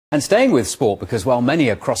And staying with sport, because while many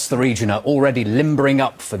across the region are already limbering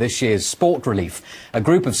up for this year's sport relief, a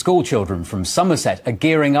group of school children from Somerset are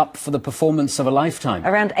gearing up for the performance of a lifetime.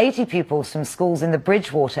 Around 80 pupils from schools in the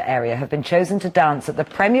Bridgwater area have been chosen to dance at the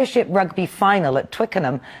Premiership rugby final at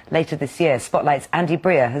Twickenham later this year. Spotlight's Andy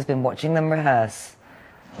Breer has been watching them rehearse.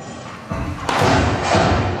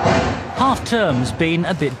 Half-term's been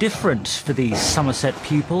a bit different for these Somerset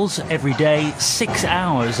pupils. Every day, 6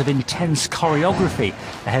 hours of intense choreography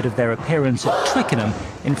ahead of their appearance at Twickenham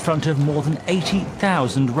in front of more than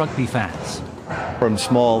 80,000 rugby fans. From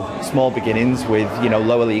small beginnings with,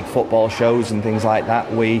 lower league football shows and things like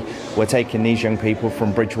that, we were taking these young people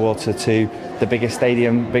from Bridgwater to the biggest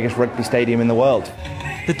rugby stadium in the world.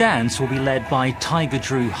 The dance will be led by Tiger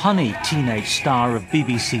Drew Honey, teenage star of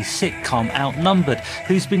BBC sitcom Outnumbered,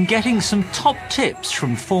 who's been getting some top tips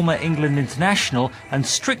from former England international and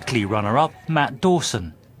Strictly runner-up Matt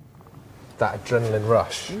Dawson. That adrenaline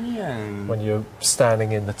rush when you're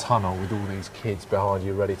standing in the tunnel with all these kids behind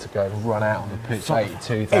you ready to go and run out on the pitch,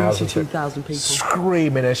 82,000 people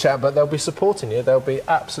screaming and shouting, but they'll be supporting you, they'll be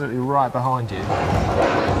absolutely right behind you.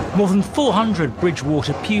 More than 400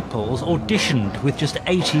 Bridgwater pupils auditioned, with just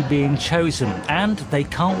 80 being chosen, and they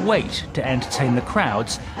can't wait to entertain the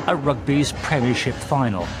crowds at rugby's Premiership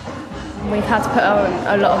final. We've had to put on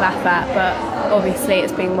a lot of effort, but obviously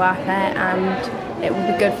it's been worth it and it will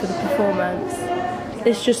be good for the performance.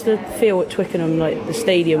 It's just the feel at Twickenham, like the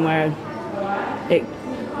stadium, where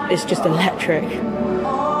it's just electric.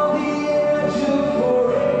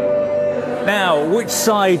 Now, which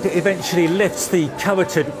side eventually lifts the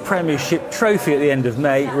coveted Premiership trophy at the end of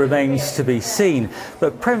May remains to be seen.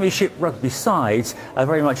 But Premiership rugby sides are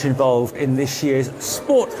very much involved in this year's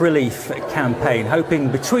sport relief campaign, hoping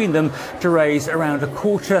between them to raise around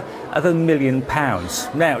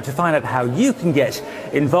 £250,000. Now, to find out how you can get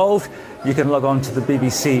involved, you can log on to the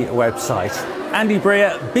BBC website. Andy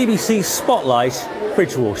Breer, BBC Spotlight,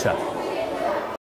 Bridgwater.